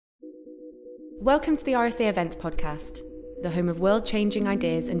Welcome to the RSA Events Podcast, the home of world-changing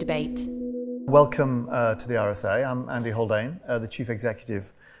ideas and debate. Welcome to the RSA. I'm Andy Haldane, the Chief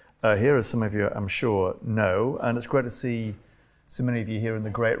Executive here, as some of you I'm sure know, and it's great to see so many of you here in the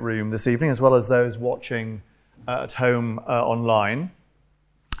great room this evening, as well as those watching at home online.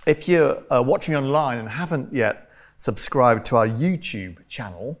 If you're watching online and haven't yet subscribed to our YouTube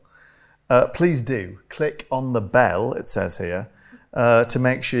channel, please do. Click on the bell, it says here, to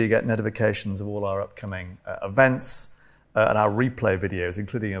make sure you get notifications of all our upcoming events and our replay videos,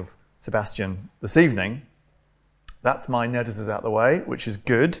 including of Sebastian this evening. That's my notices out the way, which is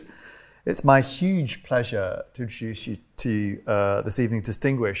good. It's my huge pleasure to introduce you to this evening's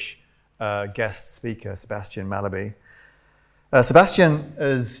distinguished guest speaker, Sebastian Mallaby. Sebastian,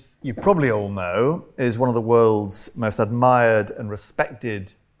 as you probably all know, is one of the world's most admired and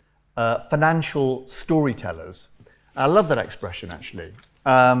respected financial storytellers. I love that expression, actually.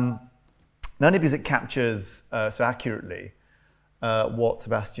 Not only because it captures so accurately what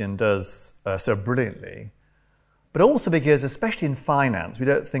Sebastian does so brilliantly, but also because, especially in finance, we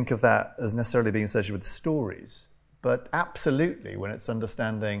don't think of that as necessarily being associated with stories, but absolutely when it's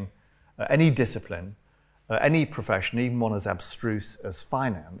understanding any discipline, any profession, even one as abstruse as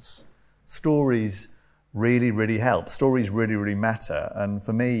finance, stories really, really help. Stories really, really matter. And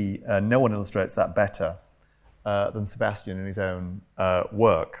for me, no one illustrates that better than Sebastian in his own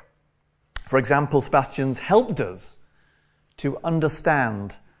work. For example, Sebastian's helped us to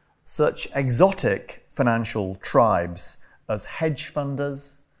understand such exotic financial tribes as hedge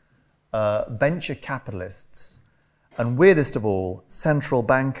funders, venture capitalists, and weirdest of all, central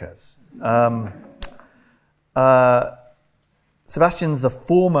bankers. Sebastian's the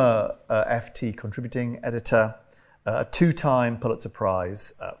former FT contributing editor, a two-time Pulitzer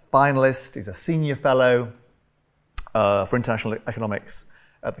Prize finalist. He's a senior fellow for international economics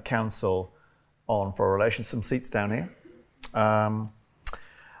at the Council on Foreign Relations, some seats down here.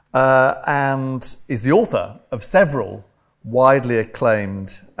 And is the author of several widely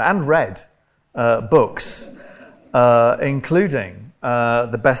acclaimed and read books, including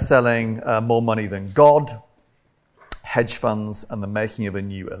the best-selling More Money Than God, Hedge Funds and the Making of a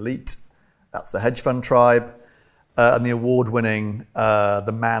New Elite. That's the Hedge Fund Tribe. And the award-winning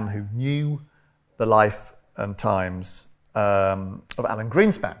The Man Who Knew, The Life and Times of Alan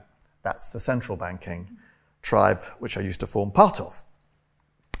Greenspan. That's the central banking tribe, which I used to form part of.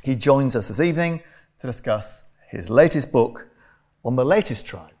 He joins us this evening to discuss his latest book on the latest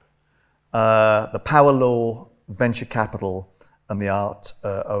tribe, The Power Law, Venture Capital, and the Art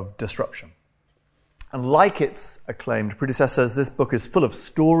of Disruption. And like its acclaimed predecessors, this book is full of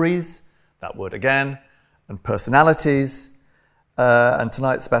stories, that word again, and personalities. And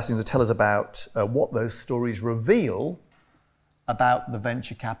tonight, Sebastian will tell us about what those stories reveal about the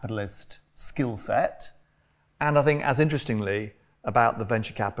venture capitalist skill set, and I think, as interestingly, about the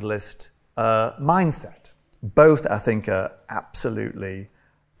venture capitalist mindset. Both, I think, are absolutely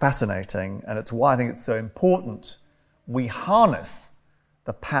fascinating, and it's why I think it's so important we harness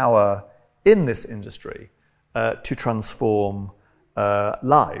the power in this industry to transform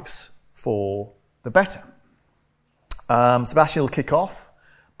lives for the better. Sebastian will kick off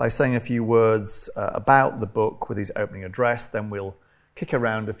by saying a few words about the book with his opening address. Then we'll kick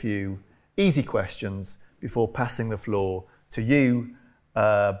around a few easy questions before passing the floor to you,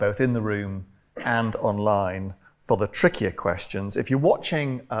 both in the room and online, for the trickier questions. If you're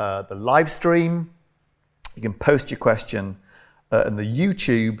watching the live stream, you can post your question in the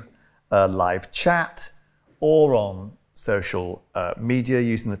YouTube live chat or on social media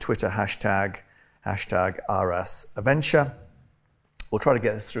using the Twitter hashtag RSAventure. We'll try to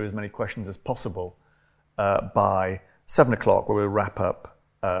get us through as many questions as possible by 7 o'clock, where we'll wrap up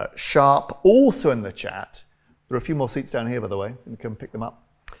sharp. Also in the chat, there are a few more seats down here, by the way. You can come pick them up.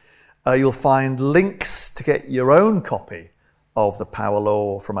 You'll find links to get your own copy of The Power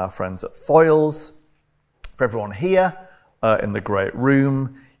Law from our friends at Foyles. For everyone here in the great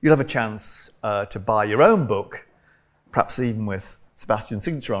room, you'll have a chance to buy your own book, perhaps even with Sebastian's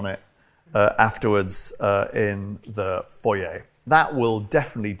signature on it, afterwards in the foyer. That will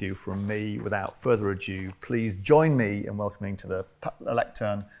definitely do from me. Without further ado, please join me in welcoming to the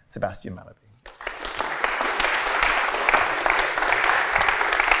lectern Sebastian Mallaby.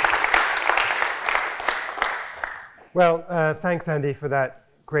 Well, thanks, Andy, for that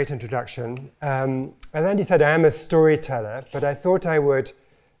great introduction. As Andy said, I am a storyteller, but I thought I would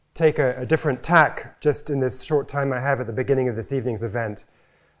take a different tack just in this short time I have at the beginning of this evening's event,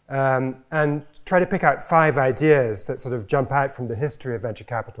 and try to pick out 5 ideas that sort of jump out from the history of venture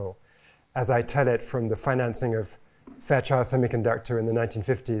capital as I tell it, from the financing of Fairchild Semiconductor in the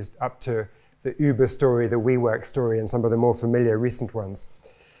 1950s up to the Uber story, the WeWork story, and some of the more familiar recent ones.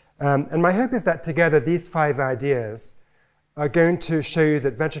 And my hope is that together these 5 ideas are going to show you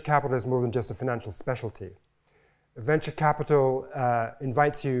that venture capital is more than just a financial specialty. Venture capital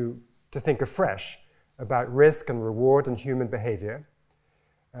invites you to think afresh about risk and reward and human behavior.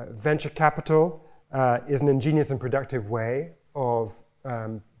 Venture capital is an ingenious and productive way of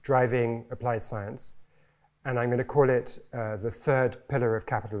driving applied science. And I'm going to call it the 3rd pillar of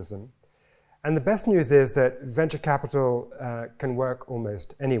capitalism. And the best news is that venture capital can work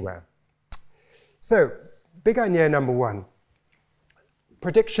almost anywhere. So, big idea number 1.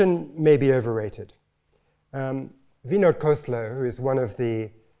 Prediction may be overrated. Vinod Khosla, who is one of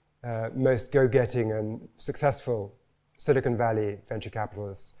the most go-getting and successful Silicon Valley venture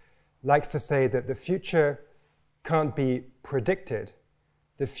capitalists, likes to say that the future can't be predicted.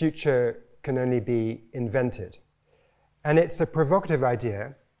 The future can only be invented. And it's a provocative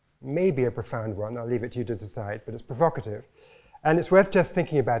idea, maybe a profound one. I'll leave it to you to decide, but it's provocative. And it's worth just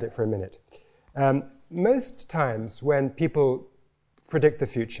thinking about it for a minute. Most times when people predict the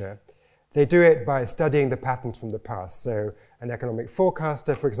future, they do it by studying the patterns from the past. So an economic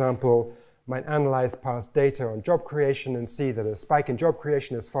forecaster, for example, might analyze past data on job creation and see that a spike in job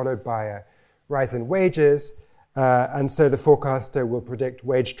creation is followed by a rise in wages. And so the forecaster will predict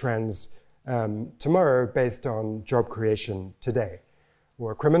wage trends tomorrow based on job creation today.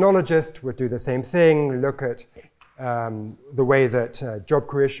 Or a criminologist would do the same thing, look at the way that job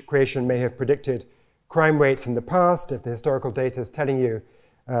creation may have predicted crime rates in the past. If the historical data is telling you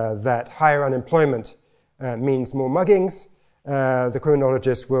that higher unemployment means more muggings, the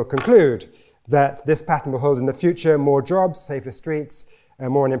criminologist will conclude that this pattern will hold in the future: more jobs, safer streets,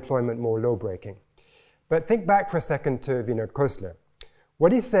 more unemployment, more law-breaking. But think back for a second to Vinod Khosla.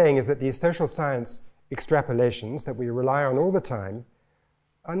 What he's saying is that these social science extrapolations that we rely on all the time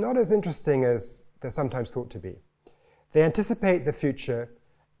are not as interesting as they're sometimes thought to be. They anticipate the future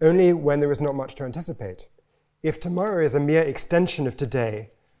only when there is not much to anticipate. If tomorrow is a mere extension of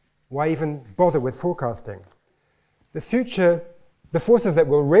today, why even bother with forecasting? The future, the forces that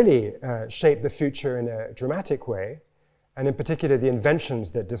will really shape the future in a dramatic way, and in particular the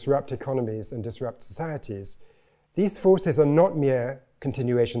inventions that disrupt economies and disrupt societies, these forces are not mere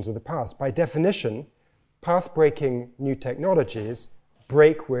continuations of the past. By definition, path-breaking new technologies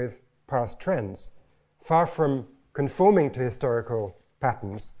break with past trends. Far from conforming to historical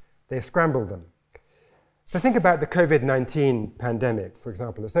patterns, they scramble them. So think about the COVID-19 pandemic, for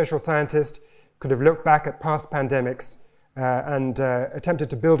example. A social scientist could have looked back at past pandemics and attempted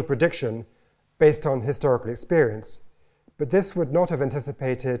to build a prediction based on historical experience. But this would not have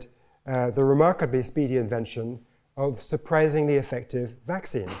anticipated the remarkably speedy invention of surprisingly effective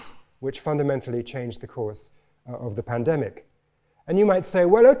vaccines, which fundamentally changed the course of the pandemic. And you might say,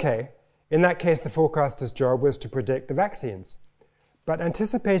 well, okay, in that case, the forecaster's job was to predict the vaccines. But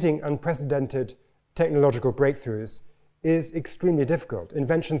anticipating unprecedented technological breakthroughs is extremely difficult.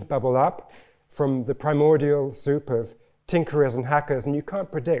 Inventions bubble up from the primordial soup of tinkerers and hackers, and you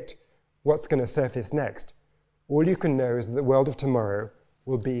can't predict what's going to surface next. All you can know is that the world of tomorrow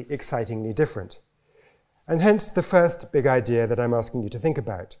will be excitingly different. And hence the first big idea that I'm asking you to think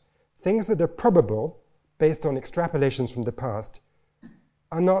about. Things that are probable, based on extrapolations from the past,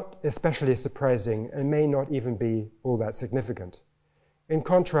 are not especially surprising and may not even be all that significant. In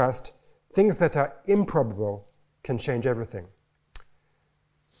contrast, things that are improbable can change everything.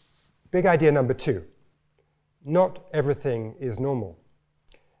 Big idea number 2. Not everything is normal.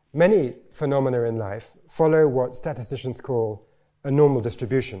 Many phenomena in life follow what statisticians call a normal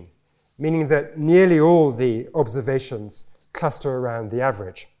distribution, meaning that nearly all the observations cluster around the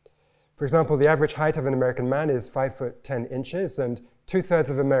average. For example, the average height of an American man is 5 foot 10 inches, and 2/3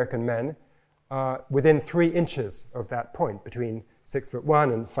 of American men are within 3 inches of that point, between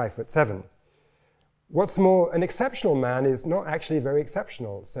 6'1" and 5'7". What's more, an exceptional man is not actually very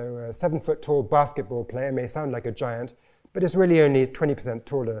exceptional. So a 7-foot-tall basketball player may sound like a giant, but is really only 20%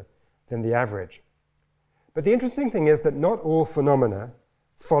 taller than the average. But the interesting thing is that not all phenomena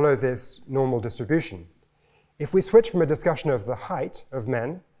follow this normal distribution. If we switch from a discussion of the height of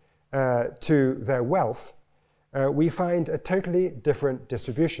men to their wealth, we find a totally different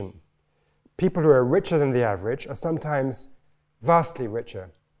distribution. People who are richer than the average are sometimes vastly richer.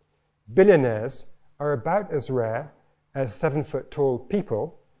 Billionaires are about as rare as 7-foot-tall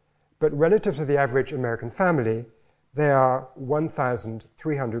people, but relative to the average American family, they are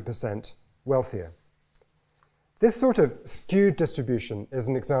 1,300% wealthier. This sort of skewed distribution is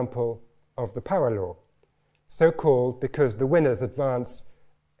an example of the power law, so called because the winners advance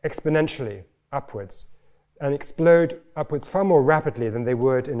exponentially upwards and explode upwards far more rapidly than they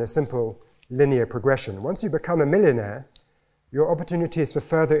would in a simple linear progression. Once you become a millionaire, your opportunities for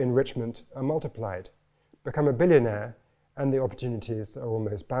further enrichment are multiplied. Become a billionaire, and the opportunities are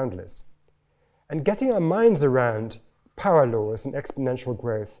almost boundless. And getting our minds around power laws and exponential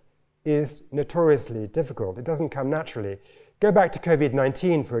growth is notoriously difficult. It doesn't come naturally. Go back to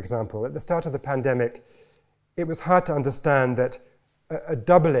COVID-19, for example. At the start of the pandemic, it was hard to understand that a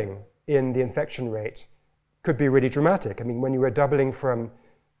doubling in the infection rate could be really dramatic. I mean, when you were doubling from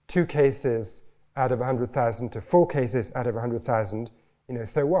 2 cases out of 100,000 to 4 cases out of 100,000,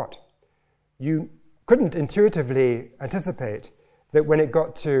 so what? You couldn't intuitively anticipate that when it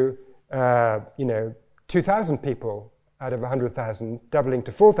got to 2,000 people out of 100,000, doubling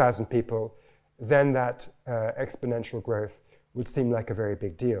to 4,000 people, then that exponential growth would seem like a very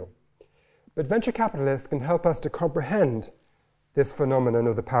big deal. But venture capitalists can help us to comprehend this phenomenon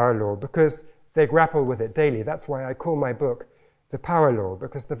of the power law because they grapple with it daily. That's why I call my book The Power Law,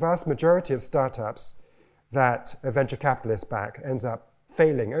 because the vast majority of startups that a venture capitalist back ends up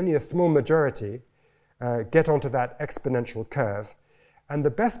failing. Only a small majority get onto that exponential curve, and the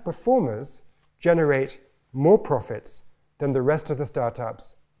best performers generate more profits than the rest of the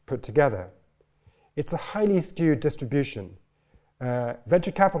startups put together. It's a highly skewed distribution.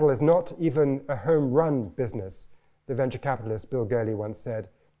 Venture capital is not even a home run business. The venture capitalist Bill Gurley once said,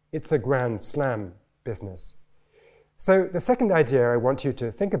 it's a grand slam business. So the second idea I want you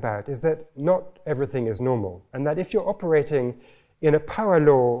to think about is that not everything is normal, and that if you're operating in a power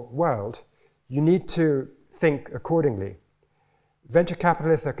law world, you need to think accordingly. Venture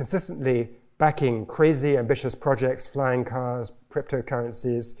capitalists are consistently backing crazy, ambitious projects, flying cars,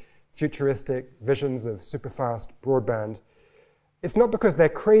 cryptocurrencies, futuristic visions of superfast broadband. It's not because they're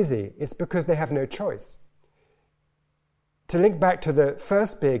crazy, it's because they have no choice. To link back to the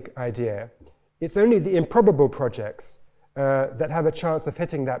first big idea, it's only the improbable projects that have a chance of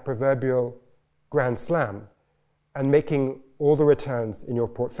hitting that proverbial grand slam and making all the returns in your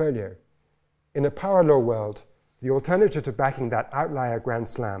portfolio. In a power law world, the alternative to backing that outlier grand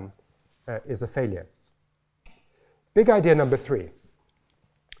slam is a failure. Big idea number 3.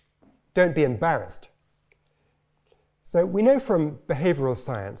 Don't be embarrassed. So we know from behavioral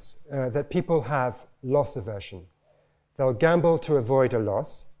science that people have loss aversion. They'll gamble to avoid a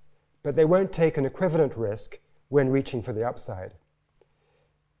loss, but they won't take an equivalent risk when reaching for the upside.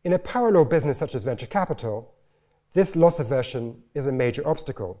 In a power law business such as venture capital, this loss aversion is a major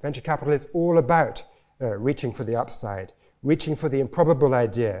obstacle. Venture capital is all about reaching for the upside, reaching for the improbable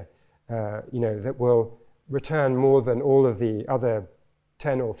idea that will return more than all of the other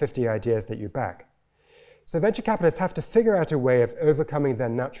 10 or 50 ideas that you back. So venture capitalists have to figure out a way of overcoming their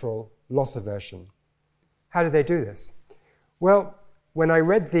natural loss aversion. How do they do this? Well, when I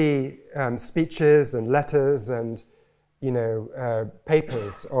read the speeches and letters and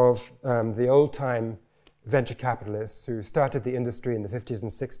papers of the old-time venture capitalists who started the industry in the 50s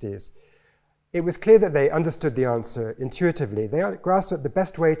and 60s, it was clear that they understood the answer intuitively. They grasped that the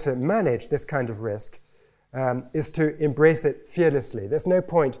best way to manage this kind of risk is to embrace it fearlessly. There's no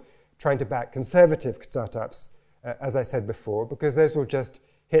point trying to back conservative startups, as I said before, because those will just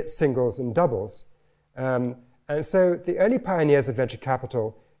hit singles and doubles. And so the early pioneers of venture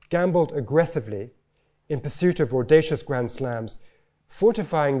capital gambled aggressively in pursuit of audacious grand slams,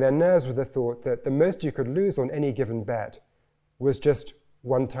 fortifying their nerves with the thought that the most you could lose on any given bet was just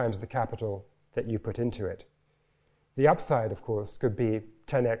 1 times the capital that you put into it. The upside, of course, could be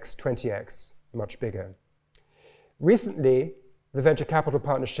 10x, 20x, much bigger. Recently, the venture capital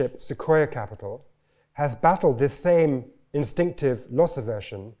partnership Sequoia Capital has battled this same instinctive loss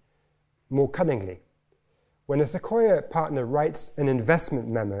aversion more cunningly. When a Sequoia partner writes an investment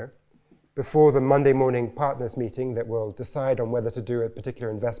memo before the Monday morning partners meeting that will decide on whether to do a particular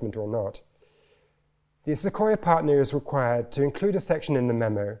investment or not, the Sequoia partner is required to include a section in the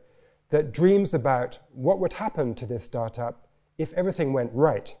memo that dreams about what would happen to this startup if everything went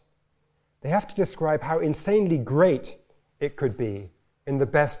right. They have to describe how insanely great it could be in the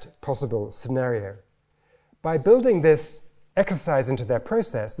best possible scenario. By building this exercise into their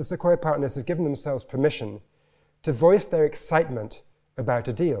process, the Sequoia partners have given themselves permission to voice their excitement about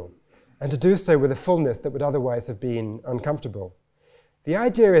a deal, and to do so with a fullness that would otherwise have been uncomfortable. The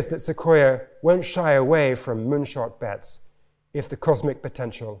idea is that Sequoia won't shy away from moonshot bets if the cosmic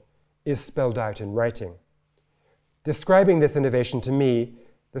potential is spelled out in writing. Describing this innovation to me,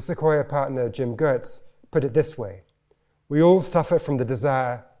 the Sequoia partner Jim Gertz put it this way: "We all suffer from the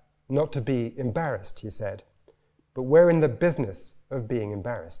desire not to be embarrassed," he said, "but we're in the business of being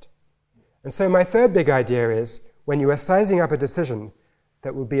embarrassed." And so my third big idea is, when you are sizing up a decision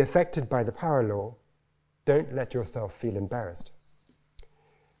that will be affected by the power law, don't let yourself feel embarrassed.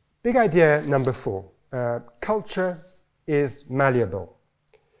 Big idea number 4, culture is malleable.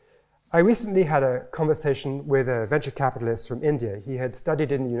 I recently had a conversation with a venture capitalist from India. He had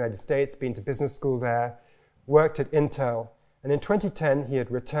studied in the United States, been to business school there, worked at Intel, and in 2010 he had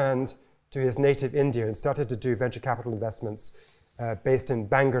returned to his native India and started to do venture capital investments based in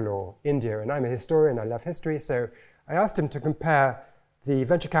Bangalore, India. And I'm a historian, I love history, so I asked him to compare the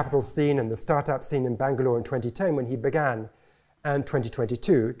venture capital scene and the startup scene in Bangalore in 2010 when he began, and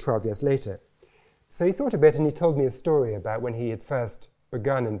 2022, 12 years later. So he thought a bit and he told me a story about when he had first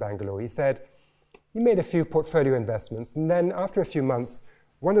begun in Bangalore. He said he made a few portfolio investments, and then after a few months,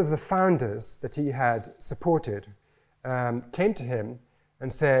 one of the founders that he had supported came to him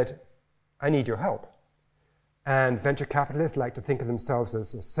and said, I need your help. And venture capitalists like to think of themselves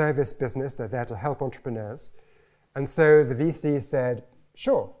as a service business. They're there to help entrepreneurs. And so the VC said,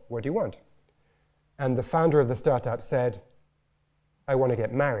 sure, what do you want? And the founder of the startup said, I want to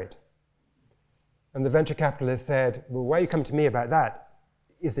get married. And the venture capitalist said, well, why are you coming to me about that?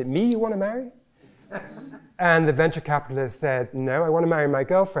 Is it me you want to marry? And the venture capitalist said, no, I want to marry my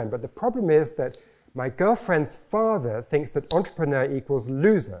girlfriend. But the problem is that my girlfriend's father thinks that entrepreneur equals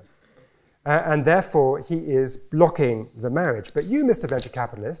loser. And therefore, he is blocking the marriage. But you, Mr. Venture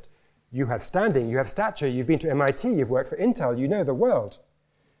Capitalist, you have standing, you have stature, you've been to MIT, you've worked for Intel, you know the world.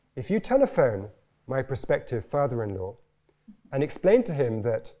 If you telephone my prospective father-in-law and explain to him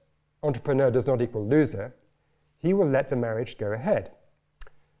that entrepreneur does not equal loser, he will let the marriage go ahead.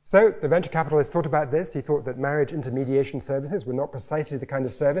 So the venture capitalist thought about this. He thought that marriage intermediation services were not precisely the kind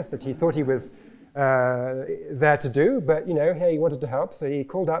of service that he thought he was there to do, but hey, he wanted to help, so he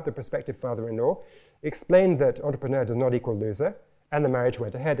called out the prospective father-in-law, explained that entrepreneur does not equal loser, and the marriage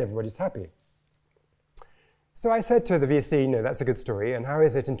went ahead, everybody's happy. So I said to the VC, no, that's a good story, and how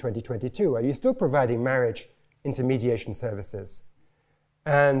is it in 2022? Are you still providing marriage intermediation services?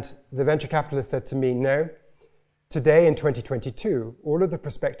 And the venture capitalist said to me, no, today in 2022, all of the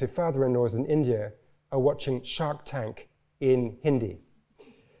prospective father-in-laws in India are watching Shark Tank in Hindi.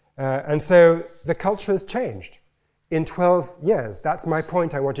 And so the culture has changed in 12 years. That's my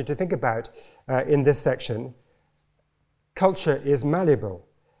point I want you to think about in this section. Culture is malleable.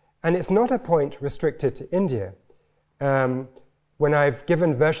 And it's not a point restricted to India. When I've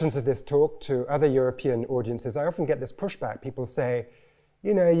given versions of this talk to other European audiences, I often get this pushback. People say,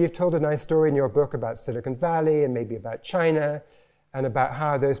 you've told a nice story in your book about Silicon Valley and maybe about China and about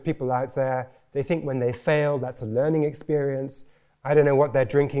how those people out there, they think when they fail, that's a learning experience. I don't know what they're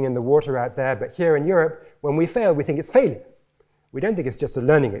drinking in the water out there, but here in Europe, when we fail, we think it's failure. We don't think it's just a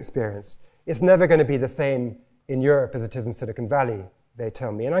learning experience. It's never going to be the same in Europe as it is in Silicon Valley, they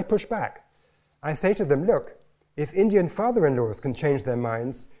tell me. And I push back. I say to them, look, if Indian father-in-laws can change their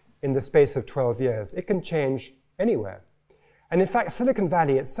minds in the space of 12 years, it can change anywhere. And in fact, Silicon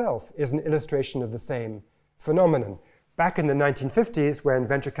Valley itself is an illustration of the same phenomenon. Back in the 1950s, when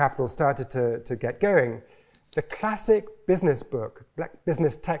venture capital started to get going, the classic business book,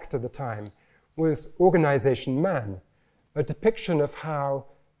 business text of the time, was Organization Man, a depiction of how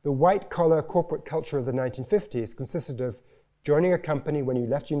the white-collar corporate culture of the 1950s consisted of joining a company when you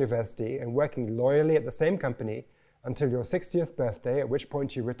left university and working loyally at the same company until your 60th birthday, at which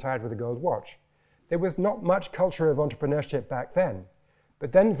point you retired with a gold watch. There was not much culture of entrepreneurship back then.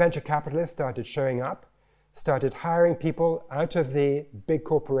 But then venture capitalists started showing up, started hiring people out of the big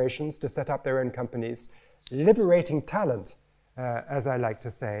corporations to set up their own companies, liberating talent, as I like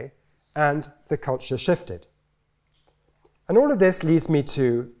to say, and the culture shifted. And all of this leads me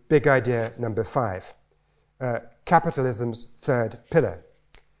to big idea number 5, capitalism's third pillar.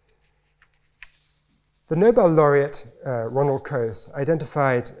 The Nobel laureate Ronald Coase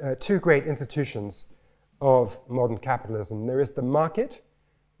identified 2 great institutions of modern capitalism. There is the market,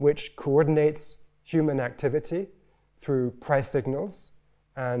 which coordinates human activity through price signals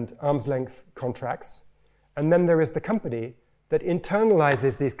and arm's length contracts. And then there is the company that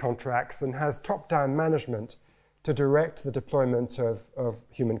internalizes these contracts and has top-down management to direct the deployment of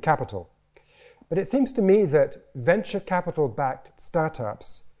human capital. But it seems to me that venture capital-backed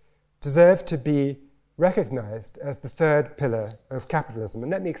startups deserve to be recognized as the third pillar of capitalism.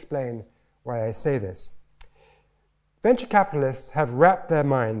 And let me explain why I say this. Venture capitalists have wrapped their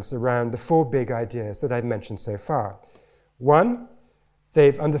minds around the 4 big ideas that I've mentioned so far. 1,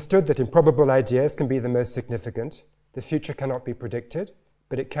 they've understood that improbable ideas can be the most significant. The future cannot be predicted,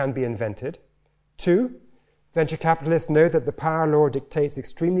 but it can be invented. 2, venture capitalists know that the power law dictates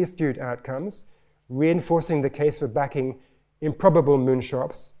extremely skewed outcomes, reinforcing the case for backing improbable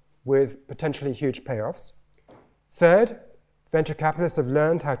moonshots with potentially huge payoffs. 3rd, venture capitalists have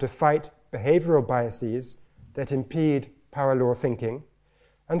learned how to fight behavioral biases that impede power law thinking.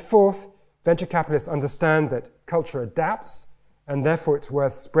 And fourth, venture capitalists understand that culture adapts, and therefore it's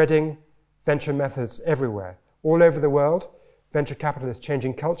worth spreading venture methods everywhere. All over the world, venture capital is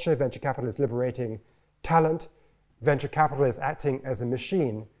changing culture, venture capital is liberating talent, venture capital is acting as a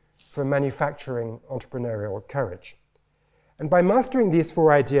machine for manufacturing entrepreneurial courage. And by mastering these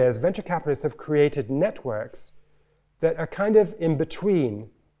four ideas, venture capitalists have created networks that are kind of in between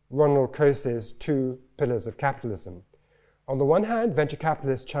Ronald Coase's two pillars of capitalism. On the one hand, venture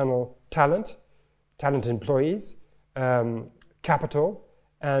capitalists channel talent employees, capital,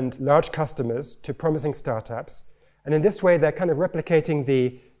 and large customers to promising startups. And in this way, they're kind of replicating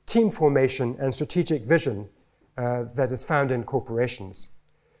the team formation and strategic vision that is found in corporations.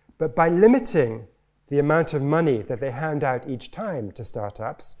 But by limiting the amount of money that they hand out each time to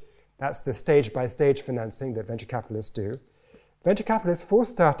startups, that's the stage-by-stage financing that venture capitalists do, venture capitalists force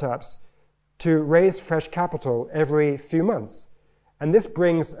startups to raise fresh capital every few months. And this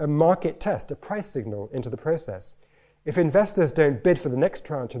brings a market test, a price signal into the process. If investors don't bid for the next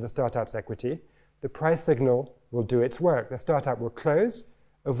tranche of the startup's equity, the price signal will do its work. The startup will close,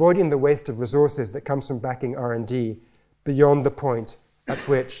 avoiding the waste of resources that comes from backing R&D beyond the point at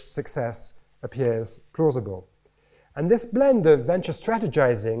which success appears plausible. And this blend of venture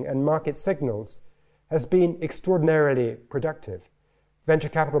strategizing and market signals has been extraordinarily productive. Venture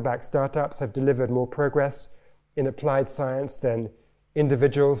capital-backed startups have delivered more progress in applied science than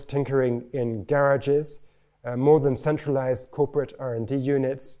individuals tinkering in garages, more than centralized corporate R&D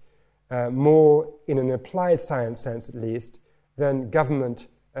units, more in an applied science sense at least, than government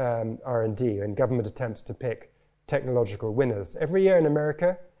R&D and government attempts to pick technological winners. Every year in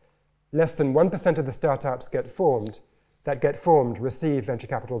America, less than 1% of the startups that get formed receive venture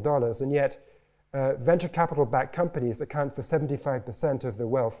capital dollars, and yet venture capital-backed companies account for 75% of the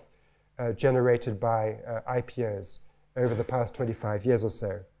wealth generated by IPOs over the past 25 years or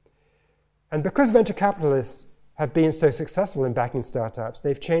so. And because venture capitalists have been so successful in backing startups,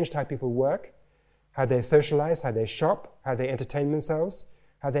 they've changed how people work, how they socialize, how they shop, how they entertain themselves,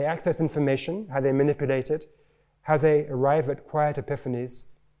 how they access information, how they manipulate it, how they arrive at quiet epiphanies,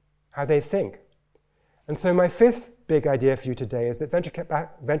 how they think. And so my fifth big idea for you today is that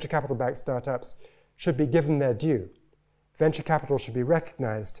venture capital-backed startups should be given their due. Venture capital should be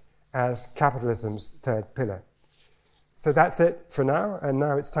recognized as capitalism's third pillar. So that's it for now, and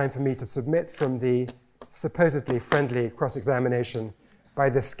now it's time for me to submit from the supposedly friendly cross-examination by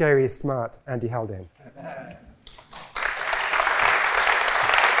the scary smart Andy Haldane.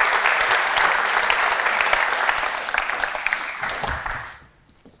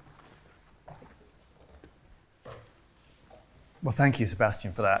 Well, thank you,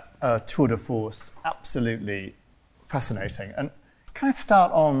 Sebastian, for that tour de force. Absolutely fascinating. And can I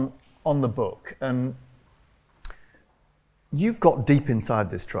start on the book? And you've got deep inside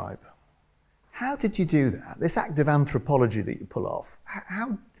this tribe. How did you do that? This active anthropology that you pull off.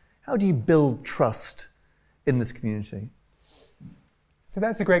 How do you build trust in this community? So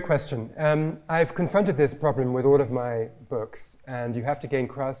that's a great question. I've confronted this problem with all of my books, and you have to gain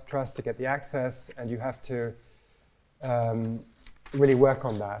trust to get the access, and you have to really work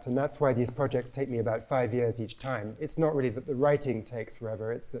on that. And that's why these projects take me about 5 years each time. It's not really that the writing takes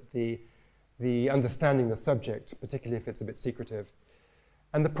forever, it's that the understanding the subject, particularly if it's a bit secretive.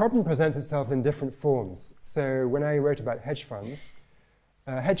 And the problem presents itself in different forms. So when I wrote about hedge funds,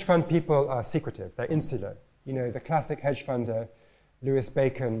 hedge fund people are secretive, they're insular. You know, the classic hedge funder, Louis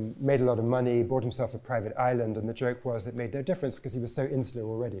Bacon, made a lot of money, bought himself a private island, and the joke was it made no difference because he was so insular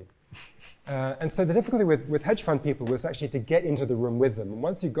already. And so the difficulty with hedge fund people was actually to get into the room with them. And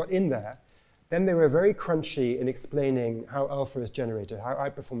once you got in there, then they were very crunchy in explaining how alpha is generated, how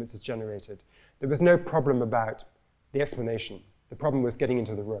outperformance is generated. There was no problem about the explanation. The problem was getting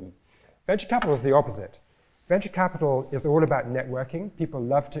into the room. Venture capital is the opposite. Venture capital is all about networking. People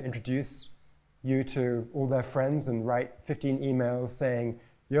love to introduce you to all their friends and write 15 emails saying,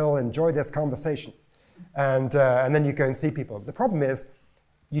 you'll enjoy this conversation. And then you go and see people. The problem is,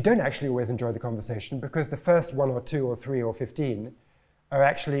 you don't actually always enjoy the conversation because the first 1 or 2 or 3 or 15 are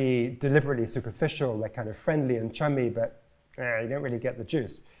actually deliberately superficial. They're kind of friendly and chummy, but you don't really get the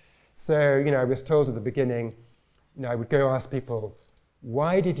juice. So, you know, I was told at the beginning, you know, I would go ask people,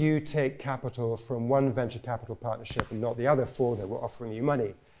 why did you take capital from one venture capital partnership and not the other 4 that were offering you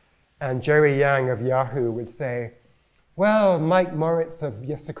money? And Jerry Yang of Yahoo would say, well, Mike Moritz of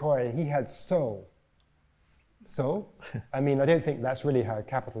Sequoia, he had soul. Soul? I mean, I don't think that's really how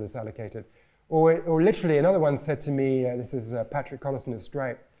capital is allocated. Or literally, another one said to me, this is Patrick Collison of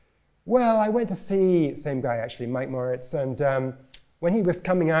Stripe, well, I went to see, same guy actually, Mike Moritz, and when he was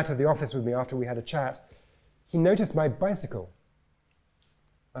coming out of the office with me after we had a chat, he noticed my bicycle.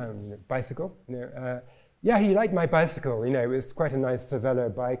 bicycle. Yeah, he liked my bicycle. It was quite a nice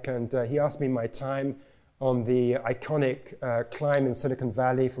Cervelo bike, and he asked me my time on the iconic climb in Silicon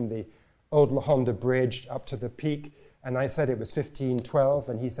Valley from the old La Honda Bridge up to the peak. And I said it was 15:12,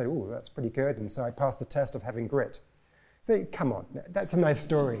 and he said, "Oh, that's pretty good." And so I passed the test of having grit. So come on, that's a nice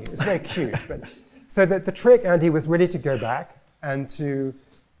story. It's very cute. But so the trick, Andy, was really to go back and to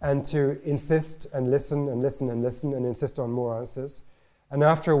insist and listen and listen and listen and insist on more answers. And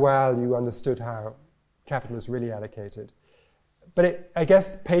after a while, you understood how capital is really allocated. But I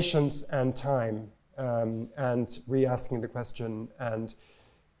guess patience and time and re-asking the question and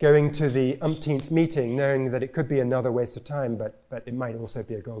going to the umpteenth meeting, knowing that it could be another waste of time, but it might also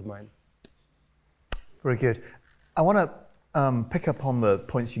be a goldmine. Very good. I want to pick up on the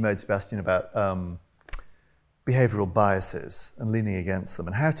points you made, Sebastian, about behavioral biases and leaning against them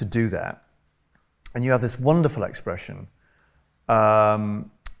and how to do that. And you have this wonderful expression that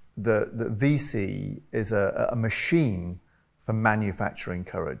VC is a machine for manufacturing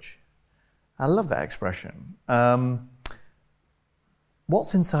courage. I love that expression.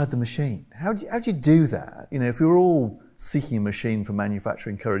 What's inside the machine? How do you do that? If we were all seeking a machine for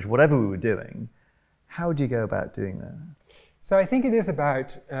manufacturing courage, whatever we were doing, how do you go about doing that? So I think it is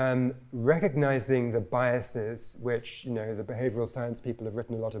about recognizing the biases, which the behavioral science people have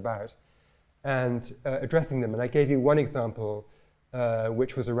written a lot about, and addressing them. And I gave you one example,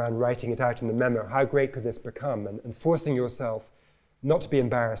 which was around writing it out in the memo. How great could this become? And forcing yourself not to be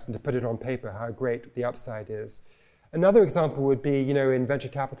embarrassed and to put it on paper, how great the upside is. Another example would be, in venture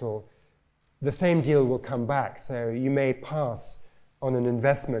capital, the same deal will come back. So you may pass on an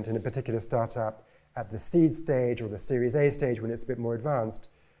investment in a particular startup at the seed stage or the Series A stage when it's a bit more advanced,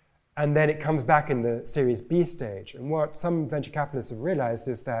 and then it comes back in the Series B stage. And what some venture capitalists have realized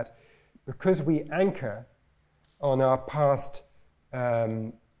is that because we anchor on our past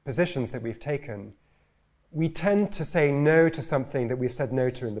positions that we've taken, we tend to say no to something that we've said no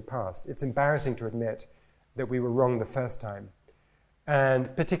to in the past. It's embarrassing to admit that we were wrong the first time.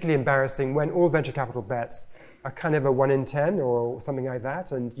 And particularly embarrassing when all venture capital bets are kind of a 1 in 10 or something like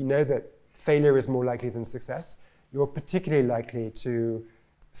that, and you know that failure is more likely than success. You're particularly likely to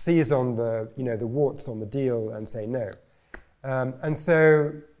seize on the warts on the deal and say no. And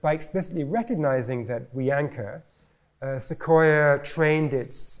so by explicitly recognizing that we anchor, Sequoia trained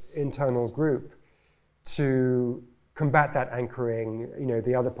its internal group to combat that anchoring.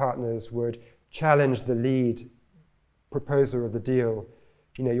 The other partners would challenge the lead proposer of the deal.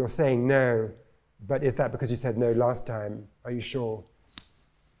 You're saying no, but is that because you said no last time? Are you sure?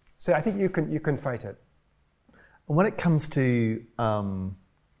 So I think you can fight it. And when it comes to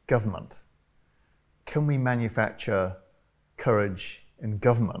government, can we manufacture courage in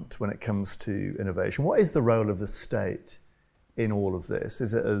government when it comes to innovation? What is the role of the state in all of this?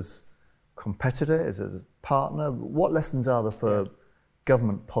 Is it as competitor? Is it as a partner? What lessons are there for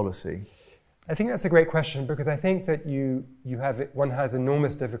government policy? I think that's a great question, because I think that one has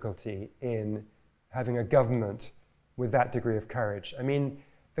enormous difficulty in having a government with that degree of courage. I mean,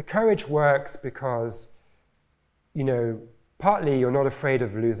 the courage works because, partly you're not afraid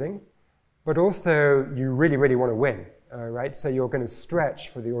of losing, but also you really, really want to win, right? So you're going to stretch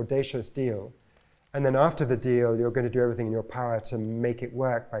for the audacious deal. And then after the deal, you're going to do everything in your power to make it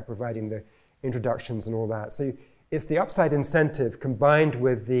work by providing the introductions and all that. So it's the upside incentive combined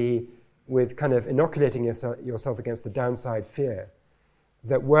with kind of inoculating yourself against the downside fear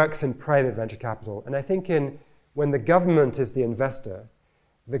that works in private venture capital. And I think when the government is the investor,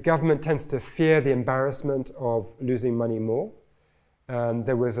 the government tends to fear the embarrassment of losing money more.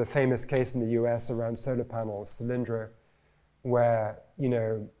 There was a famous case in the US around solar panels, Solyndra, where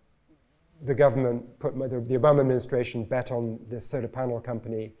the government the Obama administration bet on this solar panel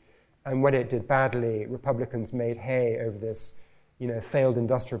company, and when it did badly, Republicans made hay over this failed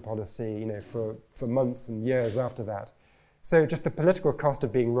industrial policy for months and years after that. So just the political cost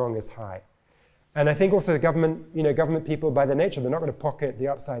of being wrong is high. And I think also the government people by their nature, they're not going to pocket the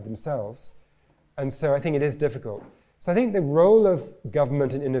upside themselves. And so I think it is difficult. So I think the role of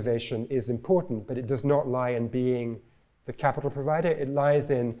government in innovation is important, but it does not lie in being the capital provider. It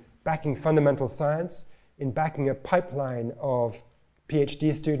lies in backing fundamental science, in backing a pipeline of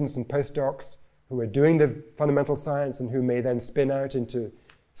PhD students and postdocs who are doing the fundamental science and who may then spin out into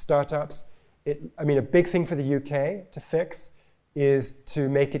startups. A big thing for the UK to fix is to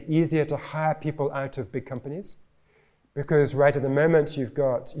make it easier to hire people out of big companies. Because right at the moment, you've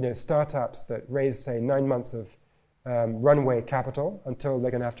got startups that raise, say, 9 months of runway capital until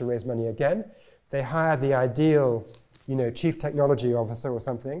they're going to have to raise money again. They hire the ideal chief technology officer or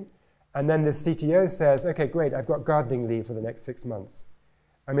something, and then the CTO says, okay, great, I've got gardening leave for the next 6 months.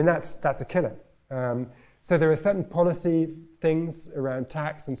 I mean, that's a killer. So there are certain policy things around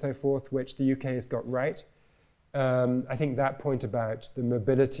tax and so forth which the UK has got right. I think that point about the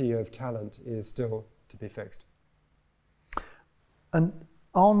mobility of talent is still to be fixed. And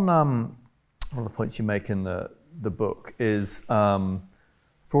on one of the points you make in the book is, for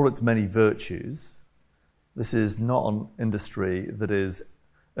all its many virtues, this is not an industry that is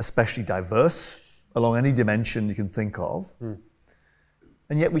especially diverse along any dimension you can think of.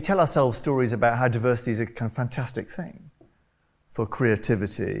 And yet we tell ourselves stories about how diversity is a kind of fantastic thing for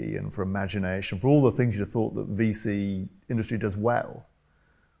creativity and for imagination, for all the things you'd have thought that VC industry does well.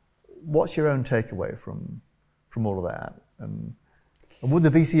 What's your own takeaway from all of that? And would the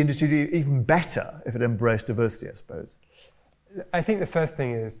VC industry do even better if it embraced diversity, I suppose? I think the first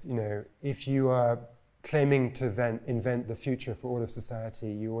thing is, if you are claiming to invent the future for all of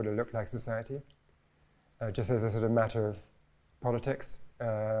society, you ought to look like society, just as a sort of matter of politics.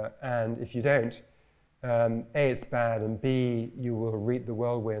 And if you don't, A, it's bad, and B, you will reap the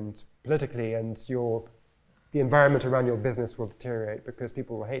whirlwind politically, and the environment around your business will deteriorate because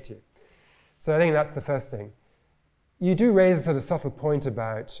people will hate you. So I think that's the first thing. You do raise a sort of subtle point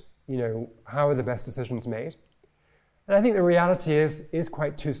about, how are the best decisions made? And I think the reality is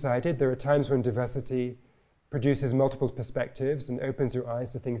quite two-sided. There are times when diversity produces multiple perspectives and opens your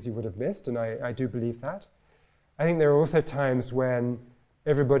eyes to things you would have missed, and I do believe that. I think there are also times when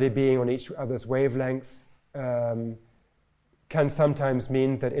everybody being on each other's wavelength can sometimes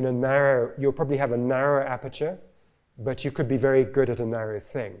mean that you'll probably have a narrow aperture, but you could be very good at a narrow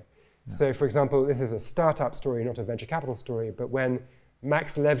thing. Yeah. So for example, this is a startup story, not a venture capital story, but when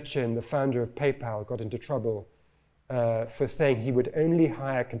Max Levchin, the founder of PayPal, got into trouble for saying he would only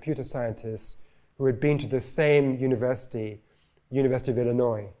hire computer scientists who had been to the same University of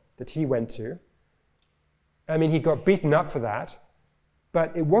Illinois, that he went to. I mean, he got beaten up for that,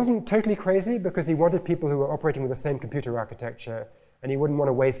 but it wasn't totally crazy because he wanted people who were operating with the same computer architecture, and he wouldn't want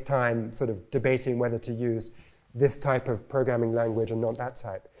to waste time sort of debating whether to use this type of programming language and not that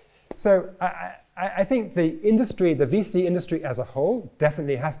type. So I think the industry, the VC industry as a whole,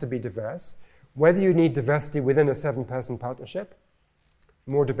 definitely has to be diverse. Whether you need diversity within a 7-person partnership,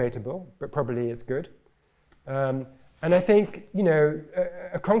 more debatable, but probably it's good. And I think,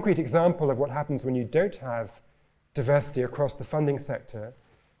 a concrete example of what happens when you don't have diversity across the funding sector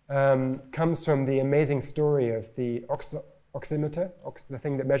comes from the amazing story of the oximeter, the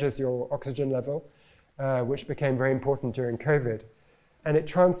thing that measures your oxygen level, which became very important during COVID. And it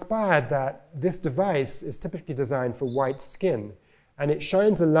transpired that this device is typically designed for white skin, and it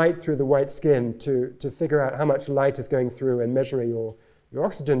shines a light through the white skin to figure out how much light is going through and measure your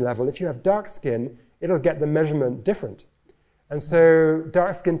oxygen level. If you have dark skin, it'll get the measurement different. And so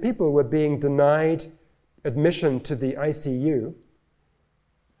dark-skinned people were being denied admission to the ICU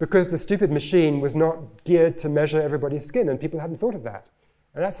because the stupid machine was not geared to measure everybody's skin, and people hadn't thought of that.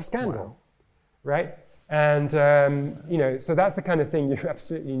 And that's a scandal, right? And so that's the kind of thing you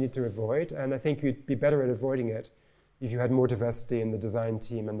absolutely need to avoid, and I think you'd be better at avoiding it if you had more diversity in the design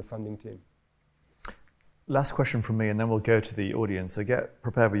team and the funding team. Last question from me, and then we'll go to the audience. So get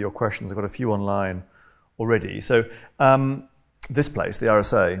prepared with your questions. I've got a few online already. So this place, the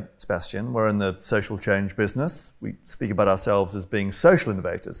RSA, Sebastian, we're in the social change business. We speak about ourselves as being social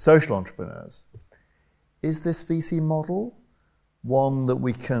innovators, social entrepreneurs. Is this VC model one that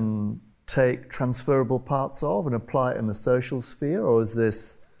we can take transferable parts of and apply it in the social sphere, or is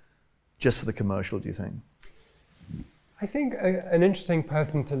this just for the commercial, do you think? I think an interesting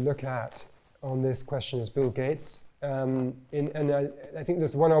person to look at on this question is Bill Gates. And I think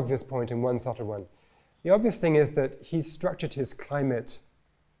there's one obvious point and one subtle one. The obvious thing is that he's structured his climate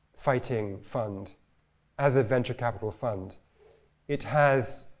fighting fund as a venture capital fund. It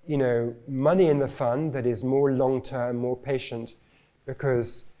has, money in the fund that is more long-term, more patient,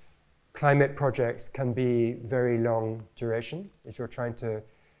 because climate projects can be very long duration. If you're trying to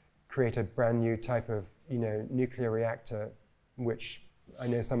create a brand new type of, nuclear reactor, which I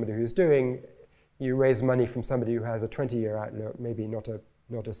know somebody who's doing, you raise money from somebody who has a 20-year outlook, maybe not a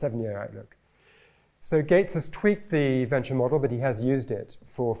 7-year outlook. So Gates has tweaked the venture model, but he has used it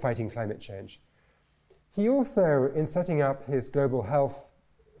for fighting climate change. He also, in setting up his global health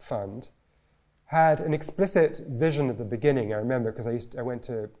fund, had an explicit vision at the beginning. I remember because I went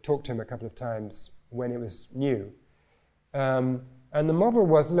to talk to him a couple of times when it was new. And the model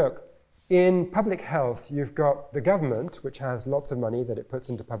was, look, in public health, you've got the government, which has lots of money that it puts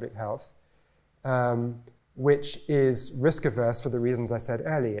into public health, which is risk averse for the reasons I said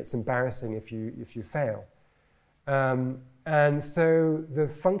earlier. It's embarrassing if you fail. And so the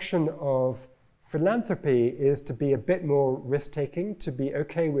function of Philanthropy is to be a bit more risk-taking, to be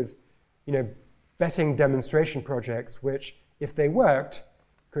okay with, betting demonstration projects, which, if they worked,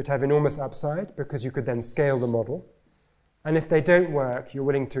 could have enormous upside because you could then scale the model. And if they don't work, you're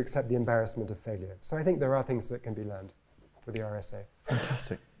willing to accept the embarrassment of failure. So I think there are things that can be learned with the RSA.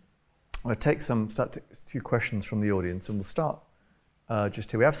 Fantastic. I'll take a few questions from the audience, and we'll start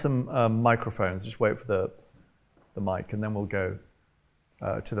just here. We have some microphones. Just wait for the mic, and then we'll go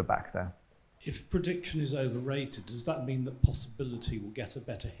to the back there. If prediction is overrated, does that mean that possibility will get a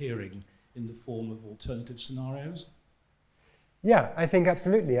better hearing in the form of alternative scenarios? Yeah, I think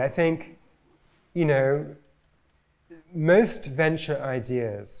absolutely. I think, most venture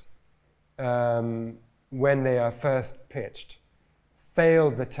ideas, when they are first pitched,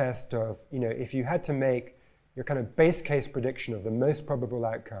 fail the test of, if you had to make your kind of base case prediction of the most probable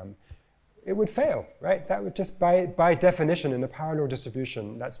outcome, it would fail, right? That would just, by definition, in a power law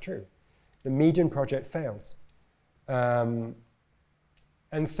distribution, that's true. The median project fails. And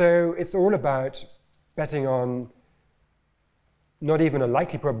so it's all about betting on not even a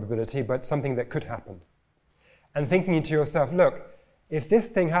likely probability, but something that could happen. And thinking to yourself, look, if this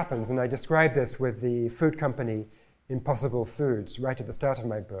thing happens, and I describe this with the food company Impossible Foods right at the start of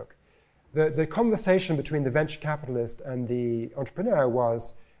my book, the conversation between the venture capitalist and the entrepreneur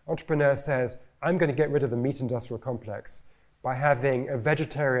was, entrepreneur says, I'm going to get rid of the meat industrial complex by having a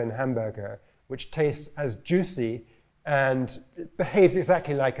vegetarian hamburger which tastes as juicy and behaves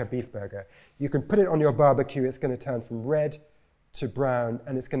exactly like a beef burger. You can put it on your barbecue, it's going to turn from red to brown,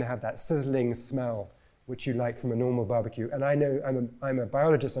 and it's going to have that sizzling smell which you like from a normal barbecue. And I know, I'm a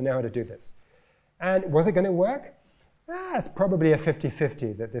biologist, I know how to do this. And was it going to work? It's probably a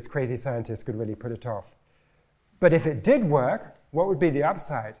 50-50 that this crazy scientist could really put it off. But if it did work, what would be the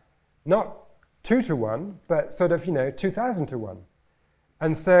upside? Not 2 to 1, but sort of, 2,000 to 1.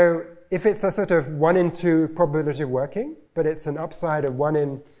 And so if it's a sort of 1 in 2 probability of working, but it's an upside of 1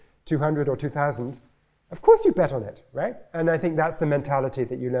 in 200 or 2,000, of course you bet on it, right? And I think that's the mentality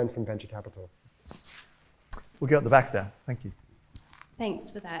that you learn from venture capital. We'll go at the back there. Thank you.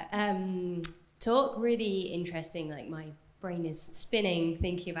 Thanks for that talk. Really interesting. Like, my brain is spinning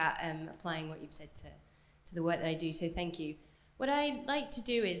thinking about applying what you've said to the work that I do. So thank you. What I'd like to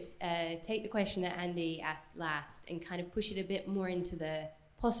do is take the question that Andy asked last and kind of push it a bit more into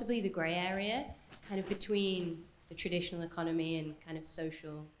possibly the grey area, kind of between the traditional economy and kind of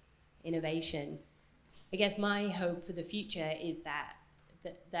social innovation. I guess my hope for the future is that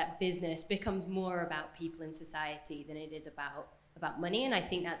business becomes more about people in society than it is about money, and I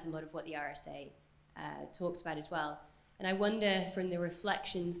think that's a lot of what the RSA talks about as well. And I wonder, from the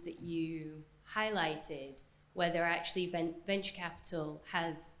reflections that you highlighted, whether actually venture capital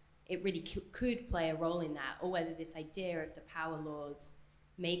could play a role in that, or whether this idea of the power laws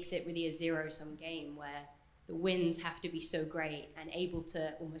makes it really a zero-sum game where the wins have to be so great and able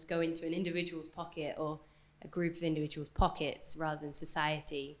to almost go into an individual's pocket or a group of individuals' pockets rather than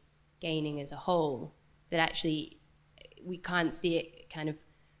society gaining as a whole, that actually we can't see it kind of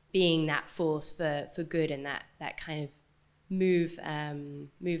being that force for good and that kind of move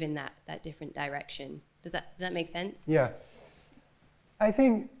in that different direction. Does that make sense? Yeah. I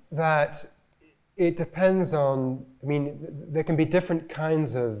think that it depends on, there can be different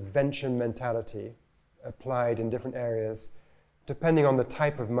kinds of venture mentality applied in different areas depending on the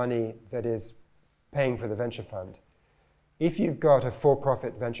type of money that is paying for the venture fund. If you've got a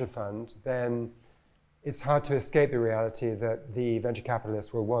for-profit venture fund, then it's hard to escape the reality that the venture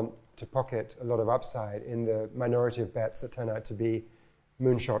capitalists will want to pocket a lot of upside in the minority of bets that turn out to be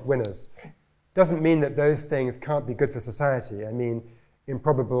moonshot winners. Doesn't mean that those things can't be good for society.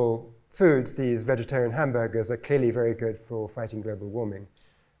 Improbable Foods, these vegetarian hamburgers, are clearly very good for fighting global warming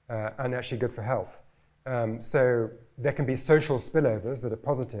and actually good for health. So there can be social spillovers that are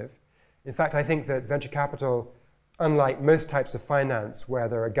positive. In fact, I think that venture capital, unlike most types of finance where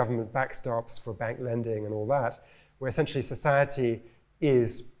there are government backstops for bank lending and all that, where essentially society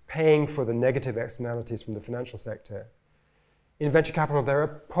is paying for the negative externalities from the financial sector, in venture capital there are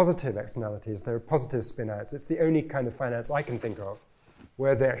positive externalities, there are positive spin-outs. It's the only kind of finance I can think of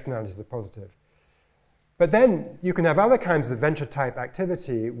where the externalities are positive. But then you can have other kinds of venture-type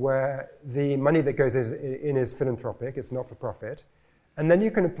activity where the money that goes in is philanthropic, it's not for profit. And then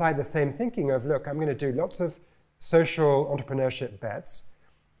you can apply the same thinking of, look, I'm going to do lots of social entrepreneurship bets.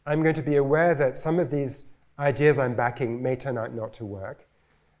 I'm going to be aware that some of these ideas I'm backing may turn out not to work.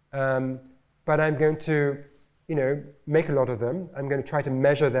 But I'm going to make a lot of them. I'm going to try to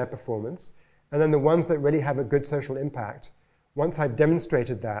measure their performance. And then the ones that really have a good social impact, once I've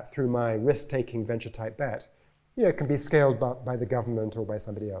demonstrated that through my risk-taking venture-type bet, can be scaled by the government or by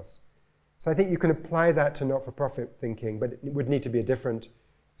somebody else. So I think you can apply that to not-for-profit thinking, but it would need to be a different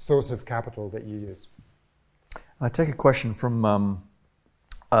source of capital that you use. I take a question from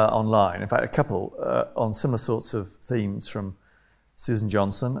online, in fact a couple, on similar sorts of themes from Susan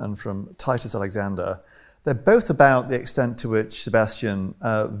Johnson and from Titus Alexander. They're both about the extent to which, Sebastian,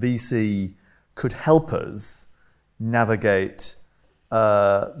 VC could help us navigate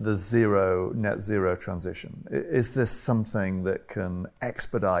the net zero transition. Is this something that can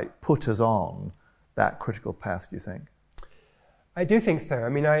expedite, put us on that critical path, do you think? I do think so. I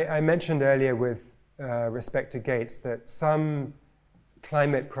mean, I mentioned earlier with respect to Gates that some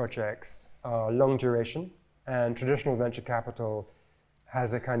climate projects are long duration, and traditional venture capital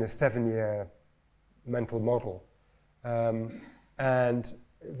has a kind of 7-year mental model. And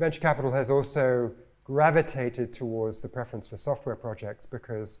venture capital has also gravitated towards the preference for software projects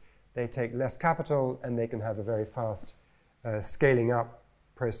because they take less capital and they can have a very fast scaling up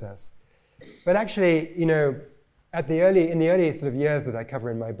process. But actually, you know, in the early sort of years that I cover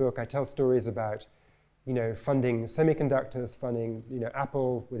in my book, I tell stories about, you know, funding semiconductors, funding, you know,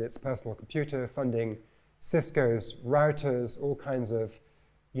 Apple with its personal computer, funding Cisco's routers, all kinds of,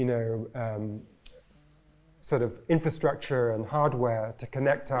 you know, sort of infrastructure and hardware to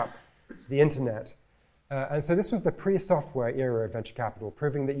connect up the internet. And so this was the pre-software era of venture capital,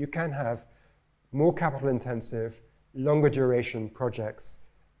 proving that you can have more capital-intensive, longer duration projects,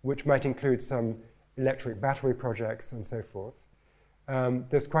 which might include some electric battery projects and so forth.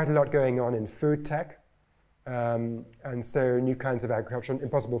 There's quite a lot going on in food tech. And so new kinds of agriculture.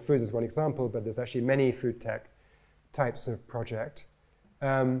 Impossible Foods is one example, but there's actually many food tech types of project.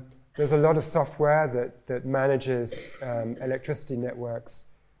 There's a lot of software that manages electricity networks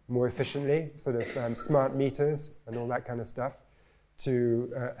more efficiently, sort of smart meters and all that kind of stuff to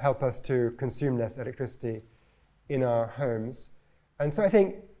help us to consume less electricity in our homes. And so I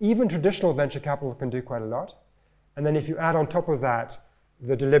think even traditional venture capital can do quite a lot. And then if you add on top of that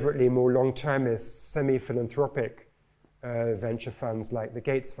the deliberately more long-termist, semi-philanthropic venture funds like the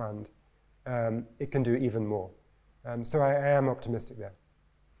Gates Fund, it can do even more. So I am optimistic there.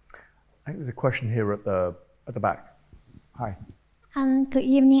 I think there's a question here at the back. Hi. Good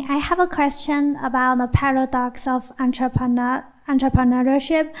evening. I have a question about the paradox of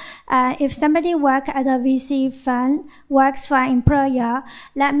entrepreneurship. If somebody works at a VC fund, works for an employer,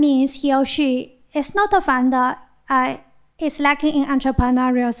 that means he or she is not a founder, is lacking in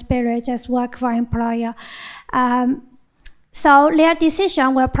entrepreneurial spirit, just work for an employer. So their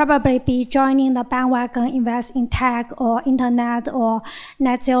decision will probably be joining the bandwagon, invest in tech or internet or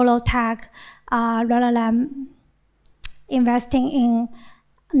net zero tech, rather than investing in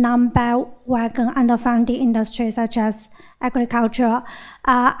non-bandwagon underfunded industries such as agriculture.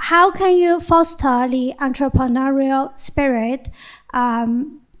 How can you foster the entrepreneurial spirit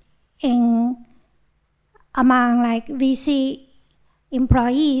among like VC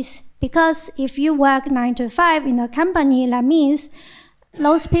employees? Because if you work 9 to 5 in a company, that means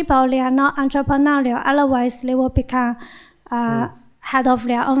those people, they are not entrepreneurial. Otherwise, they will become head of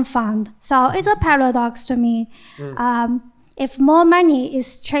their own fund. So it's a paradox to me. If more money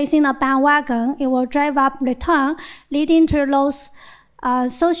is chasing a bandwagon, it will drive up return, leading to those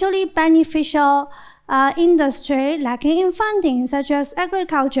socially beneficial industry lacking in funding, such as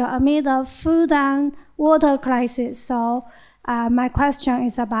agriculture amid the food and water crisis. So my question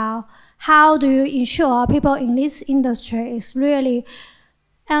is about how do you ensure people in this industry is really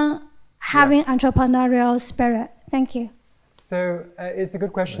having entrepreneurial spirit? Thank you. So it's a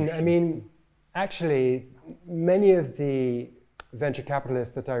good question. I mean, actually, many of the venture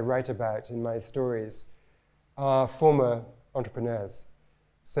capitalists that I write about in my stories are former entrepreneurs.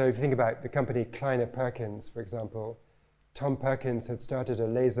 So if you think about the company Kleiner Perkins, for example, Tom Perkins had started a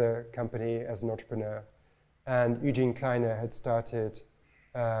laser company as an entrepreneur, and Eugene Kleiner had started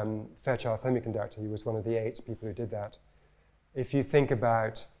Fairchild Semiconductor. He was one of the 8 people who did that. If you think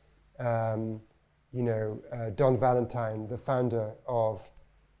about Don Valentine, the founder of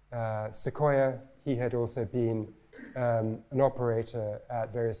Sequoia, he had also been an operator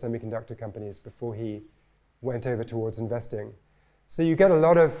at various semiconductor companies before he went over towards investing. So you get a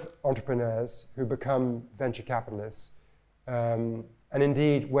lot of entrepreneurs who become venture capitalists. And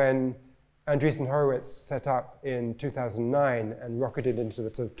indeed, when Andreessen Horowitz set up in 2009 and rocketed into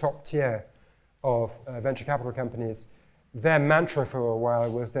the sort of top tier of venture capital companies, their mantra for a while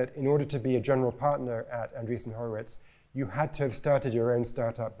was that in order to be a general partner at Andreessen Horowitz, you had to have started your own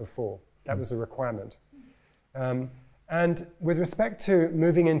startup before. That was a requirement. And with respect to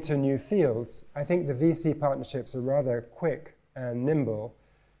moving into new fields, I think the VC partnerships are rather quick and nimble.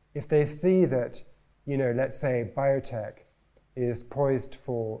 If they see that, let's say biotech is poised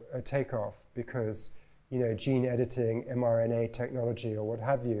for a takeoff because, gene editing, mRNA technology, or what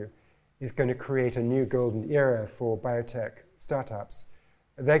have you, is going to create a new golden era for biotech startups.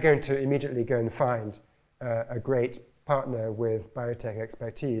 They're going to immediately go and find a great partner with biotech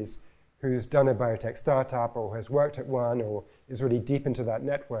expertise who's done a biotech startup or has worked at one or is really deep into that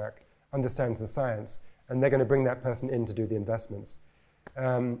network, understands the science, and they're going to bring that person in to do the investments.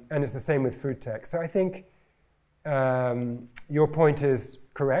 And it's the same with food tech. So I think your point is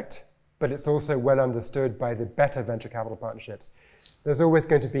correct, but it's also well understood by the better venture capital partnerships. There's always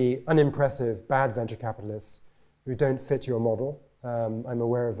going to be unimpressive, bad venture capitalists who don't fit your model. I'm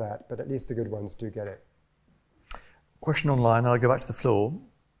aware of that, but at least the good ones do get it. Question online, then I'll go back to the floor.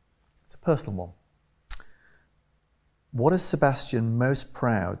 It's a personal one. What is Sebastian most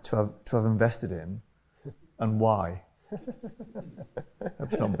proud to have invested in, and why?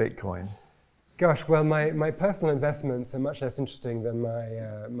 That's not Bitcoin. Gosh, well, my personal investments are much less interesting than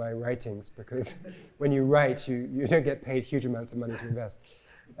my writings, because when you write, you don't get paid huge amounts of money to invest.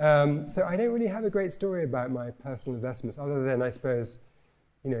 So I don't really have a great story about my personal investments, other than, I suppose,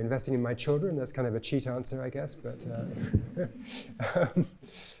 investing in my children. That's kind of a cheat answer, I guess. But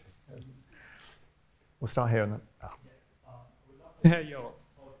we'll start here and then.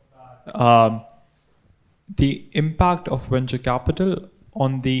 The impact of venture capital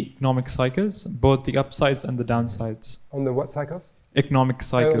on the economic cycles, both the upsides and the downsides. On the what cycles? Economic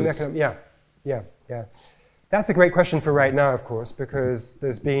cycles. Yeah. That's a great question for right now, of course, because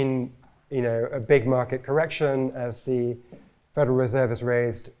there's been, a big market correction as the Federal Reserve has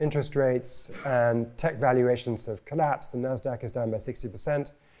raised interest rates and tech valuations have collapsed. The Nasdaq is down by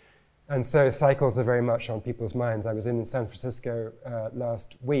 60%. And so cycles are very much on people's minds. I was in San Francisco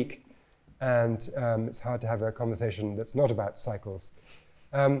last week, and it's hard to have a conversation that's not about cycles.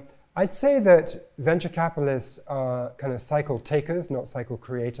 I'd say that venture capitalists are kind of cycle takers, not cycle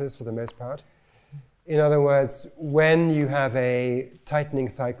creators for the most part. In other words, when you have a tightening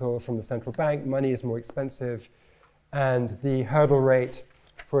cycle from the central bank, money is more expensive, and the hurdle rate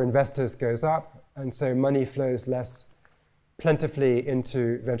for investors goes up, and so money flows less plentifully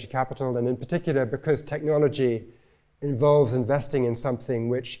into venture capital, and in particular, because technology involves investing in something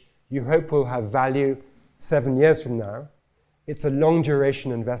which you hope will have value 7 years from now. It's a long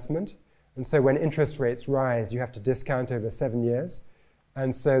duration investment, and so when interest rates rise, you have to discount over 7 years,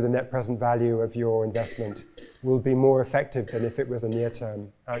 and so the net present value of your investment will be more effective than if it was a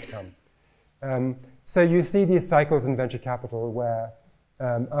near-term outcome. So you see these cycles in venture capital where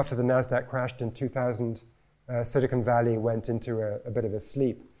after the Nasdaq crashed in 2000, Silicon Valley went into a bit of a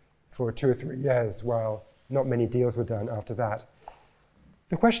sleep for 2 or 3 years while not many deals were done after that.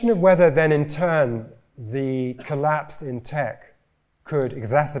 The question of whether then in turn the collapse in tech could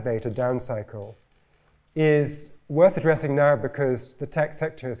exacerbate a down cycle is worth addressing now because the tech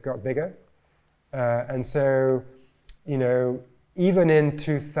sector has got bigger. And so, even in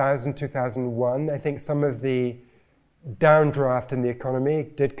 2000, 2001, I think some of the downdraft in the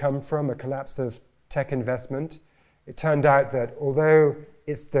economy did come from a collapse of tech investment. It turned out that although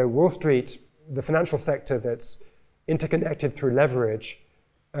it's the Wall Street, the financial sector that's interconnected through leverage,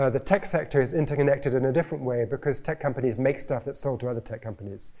 the tech sector is interconnected in a different way because tech companies make stuff that's sold to other tech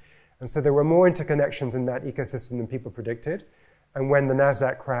companies. And so there were more interconnections in that ecosystem than people predicted. And when the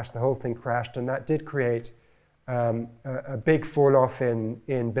Nasdaq crashed, the whole thing crashed, and that did create a big fall off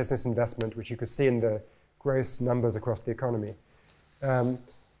in business investment, which you could see in the gross numbers across the economy. I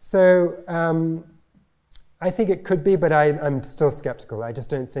think it could be, but I'm still skeptical. I just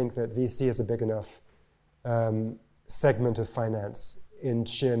don't think that VC is a big enough segment of finance in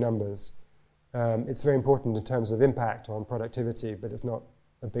sheer numbers. It's very important in terms of impact on productivity, but it's not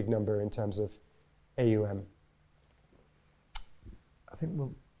a big number in terms of AUM. I think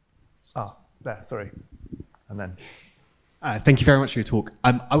we'll... there, sorry. And then... Thank you very much for your talk.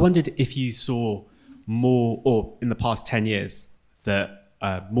 I wondered if you saw more, or in the past 10 years, that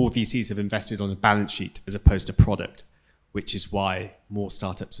more VCs have invested on a balance sheet as opposed to product, which is why more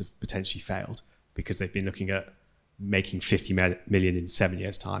startups have potentially failed, because they've been looking at making 50 million in 7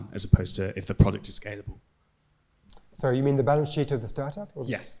 years' time, as opposed to if the product is scalable. Sorry, you mean the balance sheet of the startup? Or?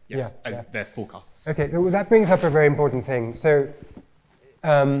 Yes, as their forecast. Okay, so that brings up a very important thing. So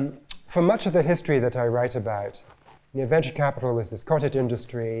for much of the history that I write about, venture capital was this cottage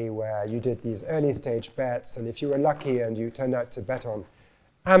industry where you did these early stage bets, and if you were lucky and you turned out to bet on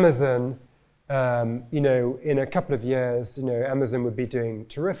Amazon, in a couple of years, Amazon would be doing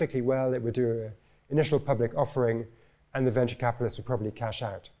terrifically well. It would do an initial public offering, and the venture capitalists would probably cash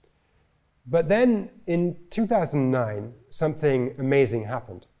out. But then in 2009, something amazing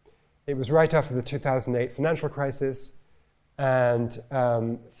happened. It was right after the 2008 financial crisis, and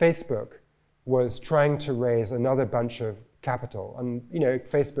Facebook was trying to raise another bunch of capital. And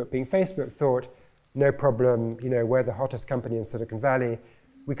Facebook, being Facebook, thought, no problem, we're the hottest company in Silicon Valley,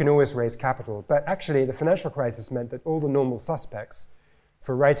 we can always raise capital. But actually, the financial crisis meant that all the normal suspects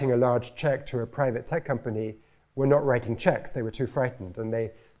for writing a large check to a private tech company were not writing checks. They were too frightened. And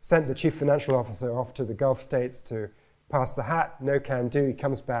they sent the chief financial officer off to the Gulf states to pass the hat. No can do. He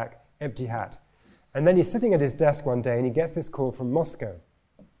comes back, empty hat. And then he's sitting at his desk one day and he gets this call from Moscow.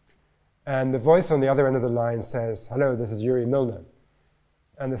 And the voice on the other end of the line says, hello, this is Yuri Milner.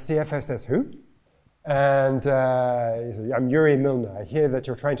 And the CFO says, who? And he says, I'm Yuri Milner. I hear that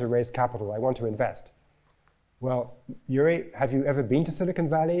you're trying to raise capital. I want to invest. Well, Yuri, have you ever been to Silicon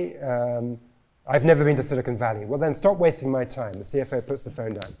Valley? I've never been to Silicon Valley. Well, then stop wasting my time. The CFO puts the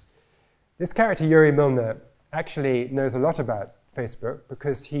phone down. This character, Yuri Milner, actually knows a lot about Facebook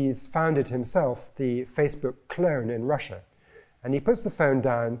because he's founded himself the Facebook clone in Russia. And he puts the phone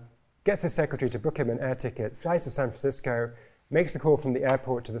down, gets his secretary to book him an air ticket, flies to San Francisco, makes a call from the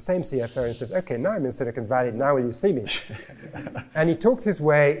airport to the same CFO and says, okay, now I'm in Silicon Valley, now will you see me? And he talked his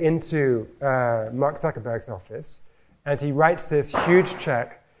way into Mark Zuckerberg's office, and he writes this huge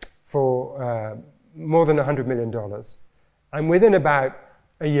check for more than $100 million. And within about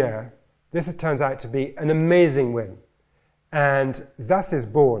a year, this turns out to be an amazing win. And thus is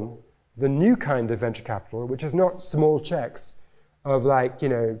born the new kind of venture capital, which is not small checks of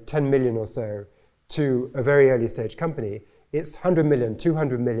 10 million or so to a very early stage company. It's 100 million,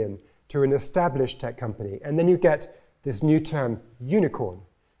 200 million to an established tech company. And then you get this new term, unicorn,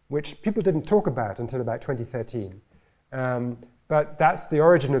 which people didn't talk about until about 2013. But that's the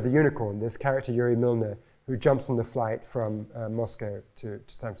origin of the unicorn, this character Yuri Milner, who jumps on the flight from Moscow to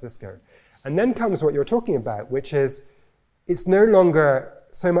San Francisco. And then comes what you're talking about, which is it's no longer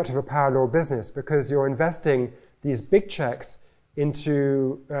so much of a power law business because you're investing these big checks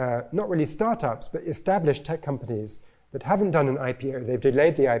into not really startups, but established tech companies that haven't done an IPO. They've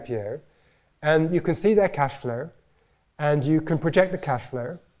delayed the IPO. And you can see their cash flow, and you can project the cash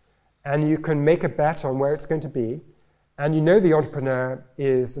flow, and you can make a bet on where it's going to be. And you know the entrepreneur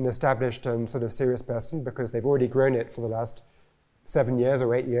is an established and sort of serious person because they've already grown it for the last 7 years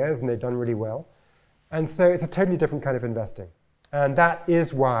or 8 years, and they've done really well. And so it's a totally different kind of investing. And that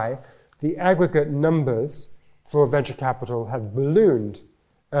is why the aggregate numbers for venture capital have ballooned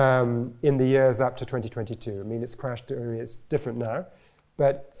in the years up to 2022. I mean, it's crashed, it's different now.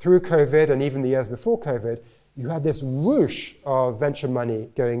 But through COVID and even the years before COVID, you had this whoosh of venture money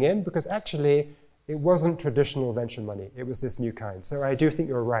going in because actually it wasn't traditional venture money. It was this new kind. So I do think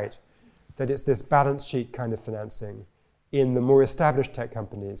you're right that it's this balance sheet kind of financing in the more established tech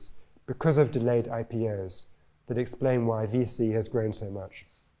companies because of delayed IPOs that explain why VC has grown so much.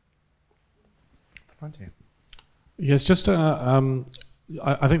 Thank you. Yes, just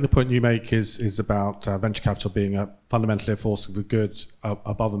I think the point you make is about venture capital being fundamentally a force of the good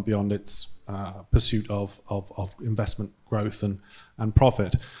above and beyond its pursuit of investment growth and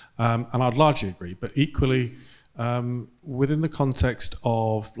profit. And I'd largely agree, but equally within the context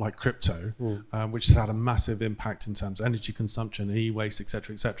of crypto, which has had a massive impact in terms of energy consumption, e-waste, et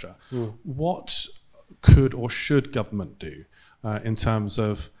cetera, what could or should government do in terms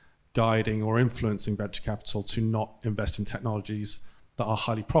of guiding or influencing venture capital to not invest in technologies that are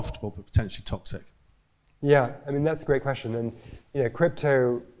highly profitable but potentially toxic? Yeah, I mean, that's a great question. And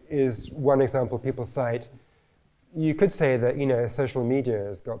crypto is one example people cite. You could say that social media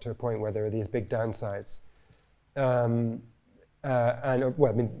has got to a point where there are these big downsides. And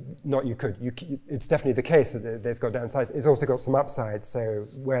well, I mean, not you could. It's definitely the case that there's got downsides. It's also got some upsides. So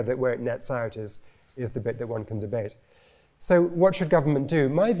where it nets out is the bit that one can debate. So what should government do?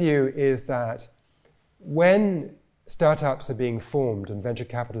 My view is that when startups are being formed and venture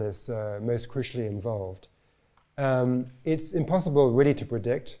capitalists are most crucially involved, it's impossible really to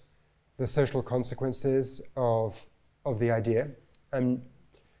predict the social consequences of the idea. And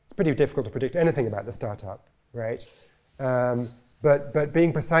it's pretty difficult to predict anything about the startup, right? But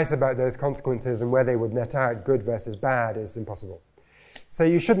being precise about those consequences and where they would net out, good versus bad, is impossible. So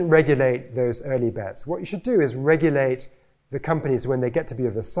you shouldn't regulate those early bets. What you should do is regulate the companies when they get to be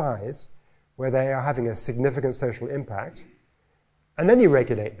of a size where they are having a significant social impact, and then you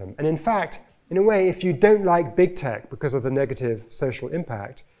regulate them. And in fact, in a way, if you don't like big tech because of the negative social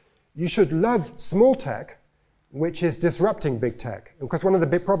impact, you should love small tech, which is disrupting big tech. Because one of the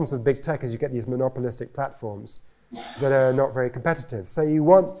big problems with big tech is you get these monopolistic platforms that are not very competitive. So you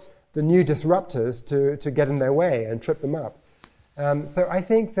want the new disruptors to get in their way and trip them up. So I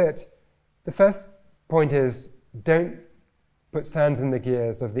think that the first point is don't put sands in the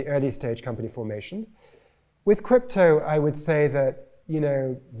gears of the early stage company formation. With crypto, I would say that,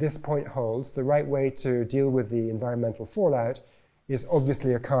 this point holds. The right way to deal with the environmental fallout is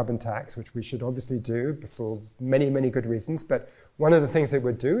obviously a carbon tax, which we should obviously do for many, many good reasons. But one of the things it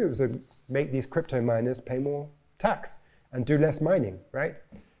would do, it was make these crypto miners pay more tax and do less mining, right?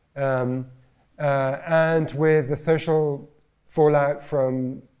 And with the social fallout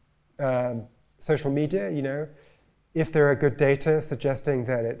from social media, if there are good data suggesting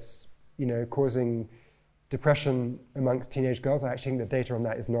that it's, causing depression amongst teenage girls, I actually think the data on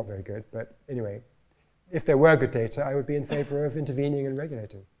that is not very good. But anyway, if there were good data, I would be in favor of intervening and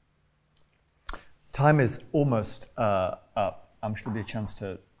regulating. Time is almost up. I'm sure there'll be a chance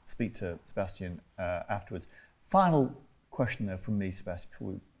to speak to Sebastian afterwards. Final question, though, from me,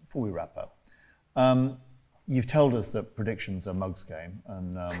 Sebastian, before we wrap up. You've told us that predictions are Mug's game,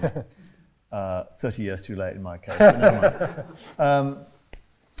 and 30 years too late in my case, but never mind.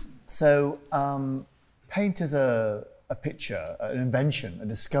 So paint as a picture, an invention, a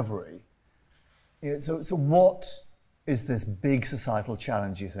discovery. So what is this big societal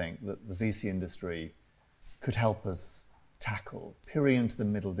challenge, you think, that the VC industry could help us tackle? Peering into the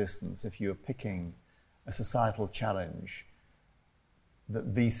middle distance, if you were picking a societal challenge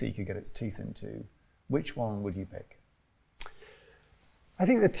that VC could get its teeth into, which one would you pick? I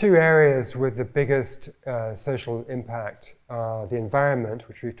think the two areas with the biggest social impact are the environment,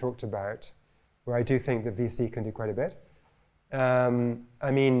 which we've talked about, where I do think that VC can do quite a bit.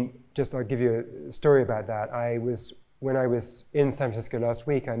 I'll give you a story about that. When I was in San Francisco last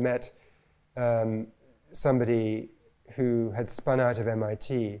week, I met somebody who had spun out of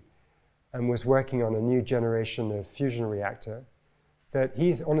MIT and was working on a new generation of fusion reactor that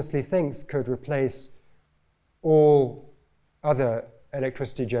he honestly thinks could replace all other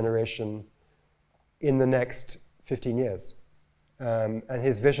electricity generation in the next 15 years. And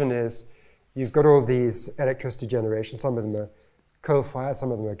his vision is, you've got all these electricity generations, some of them are coal-fired,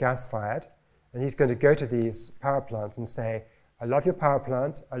 some of them are gas-fired, and he's going to go to these power plants and say, I love your power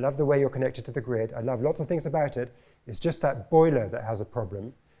plant, I love the way you're connected to the grid, I love lots of things about it, it's just that boiler that has a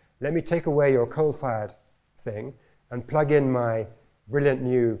problem. Let me take away your coal-fired thing and plug in my brilliant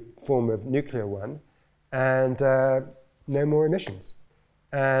new form of nuclear one, and no more emissions.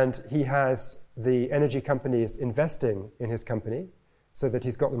 And he has the energy companies investing in his company so that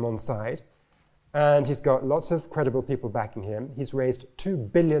he's got them on side. And he's got lots of credible people backing him. He's raised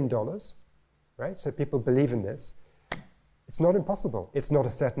 $2 billion, right? So people believe in this. It's not impossible. It's not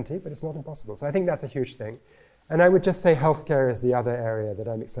a certainty, but it's not impossible. So I think that's a huge thing. And I would just say healthcare is the other area that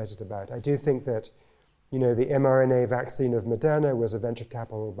I'm excited about. I do think that, the mRNA vaccine of Moderna was a venture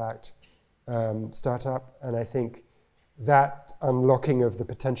capital-backed startup, and I think that unlocking of the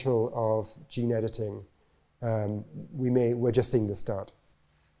potential of gene editing, we're just seeing the start.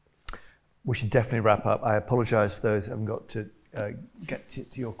 We should definitely wrap up. I apologize for those who haven't got to get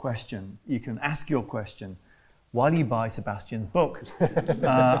to your question. You can ask your question while you buy Sebastian's book.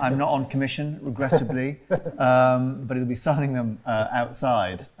 I'm not on commission, regrettably, but he'll be signing them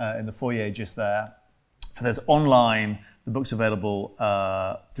outside in the foyer just there. For those online, the book's available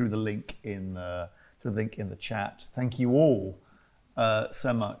through the link in the chat. Thank you all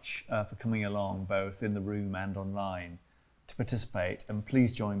so much for coming along, both in the room and online, to participate. And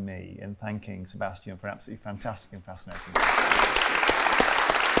please join me in thanking Sebastian for an absolutely fantastic and fascinating talk.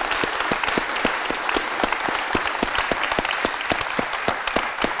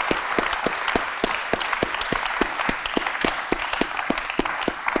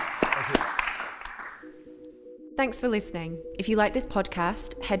 Thanks for listening. If you like this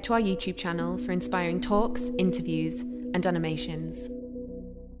podcast, head to our YouTube channel for inspiring talks, interviews, and animations.